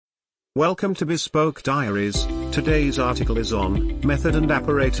Welcome to Bespoke Diaries. Today's article is on Method and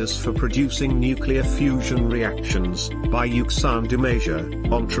Apparatus for Producing Nuclear Fusion Reactions by Yuksan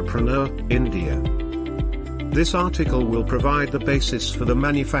Dumaja, Entrepreneur, India. This article will provide the basis for the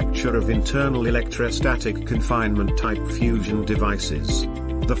manufacture of internal electrostatic confinement type fusion devices.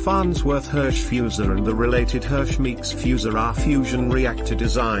 The Farnsworth-Hirsch fusor and the related Hirsch-Meeks fusor are fusion reactor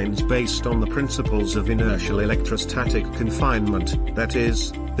designs based on the principles of inertial electrostatic confinement, that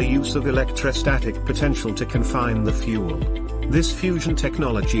is, the use of electrostatic potential to confine the fuel. This fusion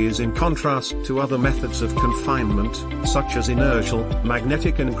technology is in contrast to other methods of confinement, such as inertial,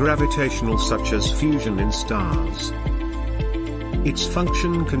 magnetic and gravitational, such as fusion in stars. Its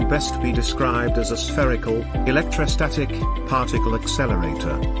function can best be described as a spherical, electrostatic, particle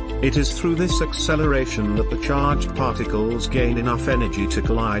accelerator. It is through this acceleration that the charged particles gain enough energy to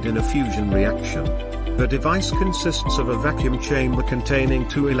collide in a fusion reaction. The device consists of a vacuum chamber containing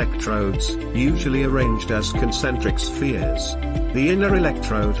two electrodes, usually arranged as concentric spheres. The inner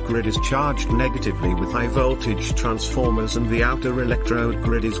electrode grid is charged negatively with high-voltage transformers, and the outer electrode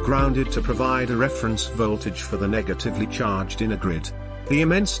grid is grounded to provide a reference voltage for the negatively charged inner grid. The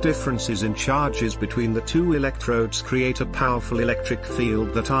immense differences in charges between the two electrodes create a powerful electric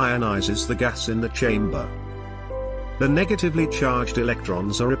field that ionizes the gas in the chamber. The negatively charged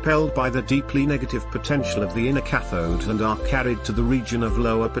electrons are repelled by the deeply negative potential of the inner cathode and are carried to the region of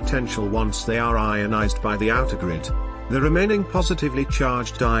lower potential once they are ionized by the outer grid. The remaining positively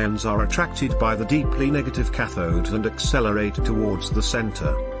charged ions are attracted by the deeply negative cathode and accelerate towards the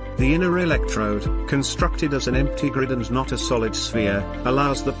center. The inner electrode, constructed as an empty grid and not a solid sphere,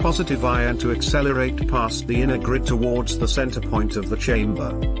 allows the positive ion to accelerate past the inner grid towards the center point of the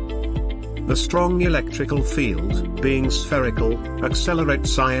chamber. The strong electrical field, being spherical,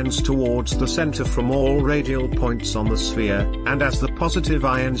 accelerates ions towards the center from all radial points on the sphere, and as the positive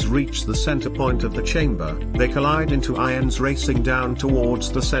ions reach the center point of the chamber, they collide into ions racing down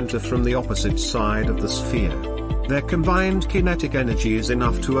towards the center from the opposite side of the sphere. Their combined kinetic energy is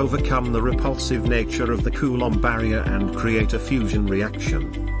enough to overcome the repulsive nature of the Coulomb barrier and create a fusion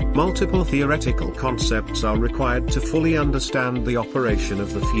reaction. Multiple theoretical concepts are required to fully understand the operation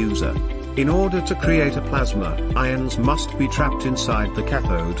of the fusor. In order to create a plasma, ions must be trapped inside the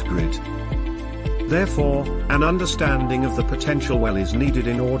cathode grid. Therefore, an understanding of the potential well is needed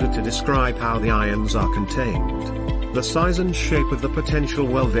in order to describe how the ions are contained. The size and shape of the potential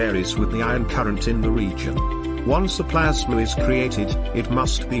well varies with the ion current in the region. Once a plasma is created, it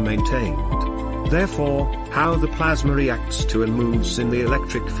must be maintained. Therefore, how the plasma reacts to and moves in the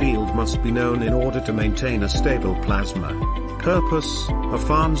electric field must be known in order to maintain a stable plasma. Purpose: a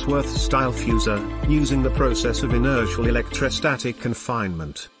Farnsworth-style fusor, using the process of inertial electrostatic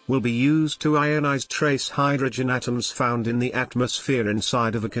confinement, will be used to ionize trace hydrogen atoms found in the atmosphere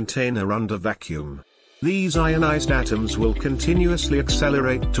inside of a container under vacuum. These ionized atoms will continuously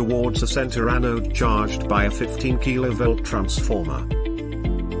accelerate towards a center anode charged by a 15 kV transformer.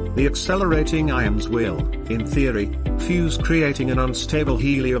 The accelerating ions will, in theory, fuse, creating an unstable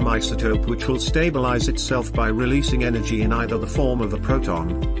helium isotope which will stabilize itself by releasing energy in either the form of a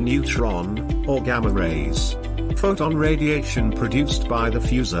proton, neutron, or gamma rays. Photon radiation produced by the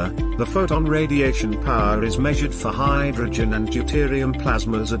fusor. The photon radiation power is measured for hydrogen and deuterium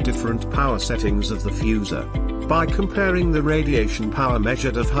plasmas at different power settings of the fusor. By comparing the radiation power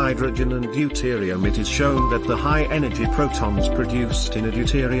measured of hydrogen and deuterium, it is shown that the high-energy protons produced in a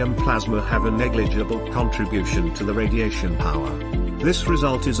deuterium plasma have a negligible contribution to the radiation power. This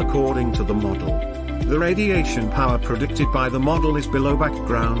result is according to the model. The radiation power predicted by the model is below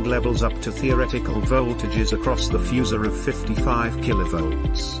background levels up to theoretical voltages across the fusor of 55 kV.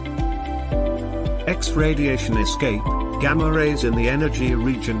 X-radiation escape. Gamma rays in the energy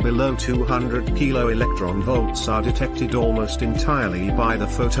region below 200 kV are detected almost entirely by the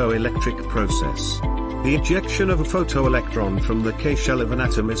photoelectric process. The ejection of a photoelectron from the K-shell of an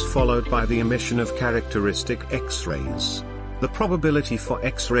atom is followed by the emission of characteristic X-rays. The probability for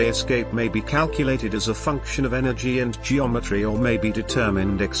X-ray escape may be calculated as a function of energy and geometry, or may be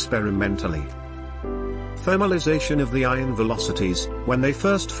determined experimentally. Thermalization of the ion velocities. When they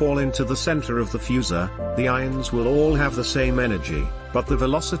first fall into the center of the fusor, the ions will all have the same energy, but the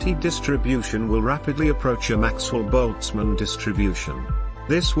velocity distribution will rapidly approach a Maxwell-Boltzmann distribution.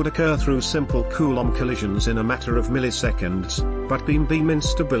 This would occur through simple Coulomb collisions in a matter of milliseconds, but beam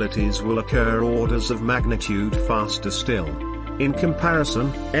instabilities will occur orders of magnitude faster still. In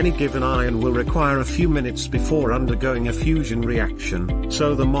comparison, any given ion will require a few minutes before undergoing a fusion reaction,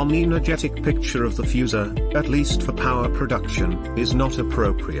 so the monenergetic picture of the fusor, at least for power production, is not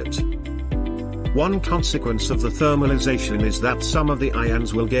appropriate. One consequence of the thermalization is that some of the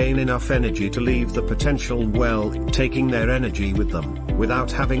ions will gain enough energy to leave the potential well, taking their energy with them,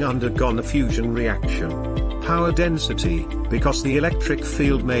 without having undergone a fusion reaction. Power density: because the electric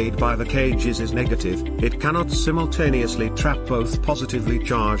field made by the cages is negative, it cannot simultaneously trap both positively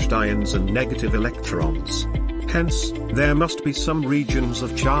charged ions and negative electrons. Hence, there must be some regions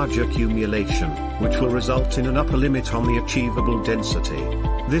of charge accumulation, which will result in an upper limit on the achievable density.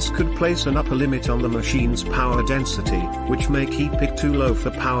 This could place an upper limit on the machine's power density, which may keep it too low for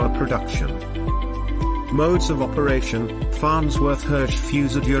power production. Modes of operation: Farnsworth-Hirsch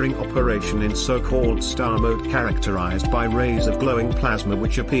fusor during operation in so-called star mode, characterized by rays of glowing plasma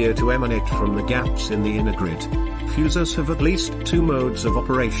which appear to emanate from the gaps in the inner grid. Fusors have at least two modes of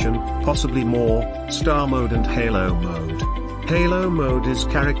operation, possibly more: star mode and halo mode. Halo mode is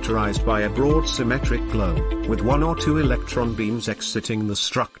characterized by a broad symmetric glow, with one or two electron beams exiting the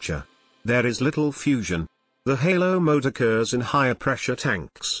structure. There is little fusion. The halo mode occurs in higher pressure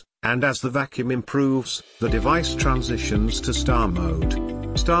tanks, and as the vacuum improves, the device transitions to star mode.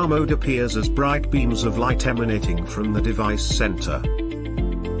 Star mode appears as bright beams of light emanating from the device center.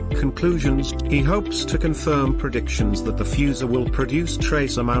 Conclusions: he hopes to confirm predictions that the fusor will produce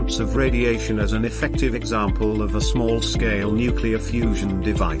trace amounts of radiation as an effective example of a small-scale nuclear fusion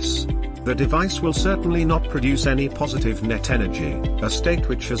device. The device will certainly not produce any positive net energy, a state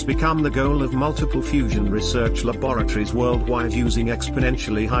which has become the goal of multiple fusion research laboratories worldwide using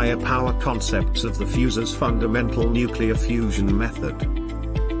exponentially higher power concepts of the fusor's fundamental nuclear fusion method.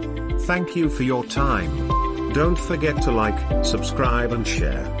 Thank you for your time. Don't forget to like, subscribe and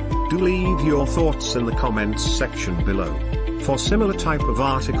share. Do leave your thoughts in the comments section below. For similar type of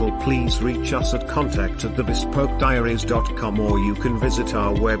article, please reach us at contact@thebespokediaries.com, or you can visit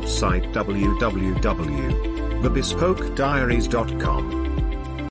our website www.thebespokediaries.com.